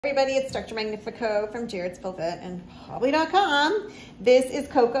Everybody, it's Dr. Magnifico from Jaredsville Vet and Poly.com. This is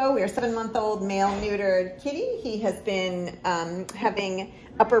Coco. We are a 7-month-old male neutered kitty. He has been having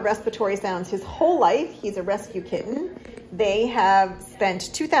upper respiratory sounds his whole life. He's a rescue kitten. They have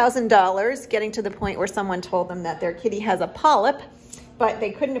spent $2,000 getting to the point where someone told them that their kitty has a polyp, but they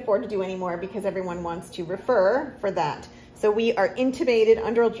couldn't afford to do any more because everyone wants to refer for that. So we are intubated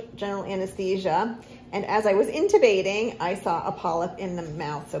under general anesthesia. And as I was intubating, I saw a polyp in the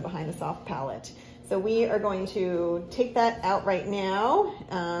mouth, so behind the soft palate. So we are going to take that out right now.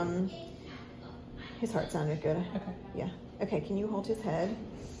 His heart sounded good. Okay. Yeah. Okay, can you hold his head?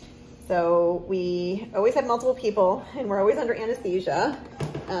 So we always have multiple people, and we're always under anesthesia.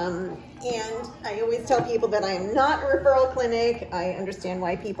 And I always tell people that I am not a referral clinic. I understand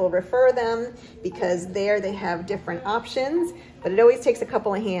why people refer them because there they have different options, but it always takes a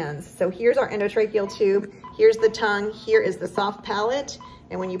couple of hands. So here's our endotracheal tube, here's the tongue, here is the soft palate,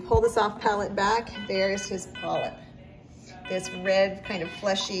 and when you pull the soft palate back, there's his polyp. This red kind of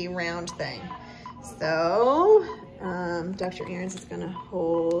fleshy round thing. So Dr. Aarons is gonna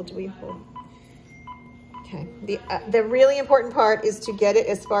hold, Okay, the really important part is to get it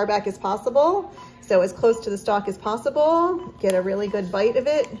as far back as possible. So as close to the stalk as possible, get a really good bite of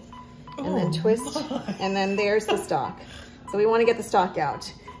it, and then twist, and then there's the stalk. So we wanna get the stalk out.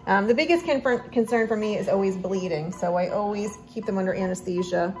 The biggest concern for me is always bleeding. So I always keep them under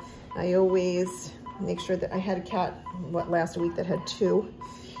anesthesia. I always make sure that I had a cat, last week that had 2.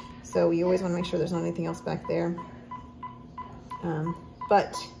 So you always wanna make sure there's not anything else back there.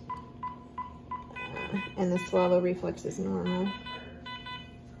 And the swallow reflex is normal.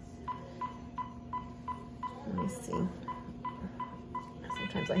 Let me see.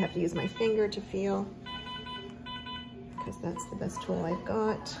 Sometimes I have to use my finger to feel because that's the best tool I've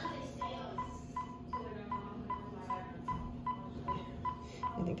got.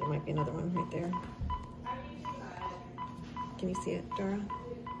 I think there might be another one right there. Can you see it, Dora?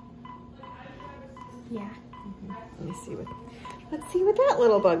 Yeah. Let's see what that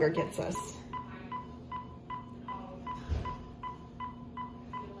little bugger gets us.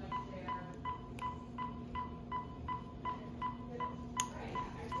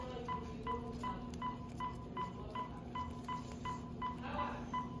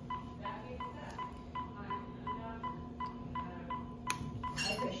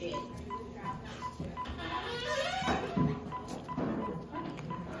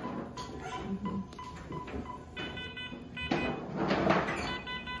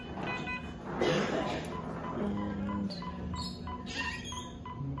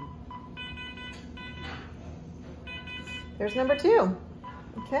 There's number 2.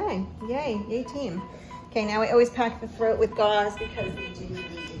 Okay, yay team. Okay, now we always pack the throat with gauze because we do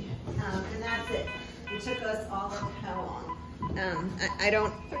bleed. And that's it. It took us all of how long?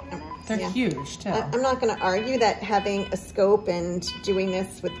 They're huge too. I'm not gonna argue that having a scope and doing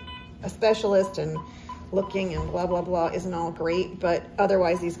this with a specialist and looking and blah, blah, blah isn't all great, but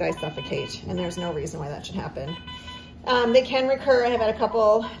otherwise these guys suffocate and there's no reason why that should happen. They can recur. I have had a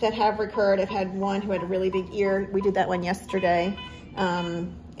couple that have recurred. I've had one who had a really big ear. We did that one yesterday.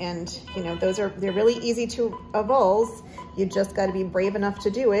 And you know, they're really easy to avulse. You just got to be brave enough to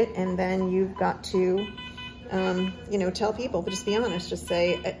do it. And then you've got to, you know, tell people, but just be honest, just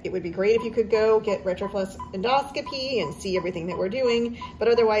say, it would be great if you could go get retroflex endoscopy and see everything that we're doing. But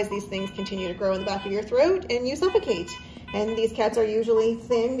otherwise these things continue to grow in the back of your throat and you suffocate. And these cats are usually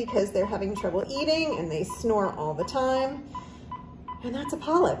thin because they're having trouble eating and they snore all the time. And that's a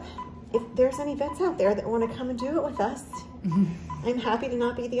polyp. If there's any vets out there that want to come and do it with us, I'm happy to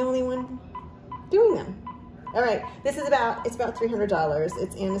not be the only one doing them. All right, it's about $300.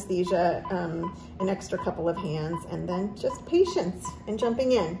 It's anesthesia, an extra couple of hands, and then just patience and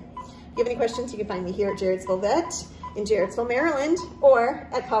jumping in. If you have any questions, you can find me here at Jaredsville Vet in Jaredsville, Maryland, or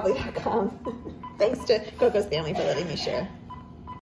at Poly.com. Thanks to Coco's family for letting me share.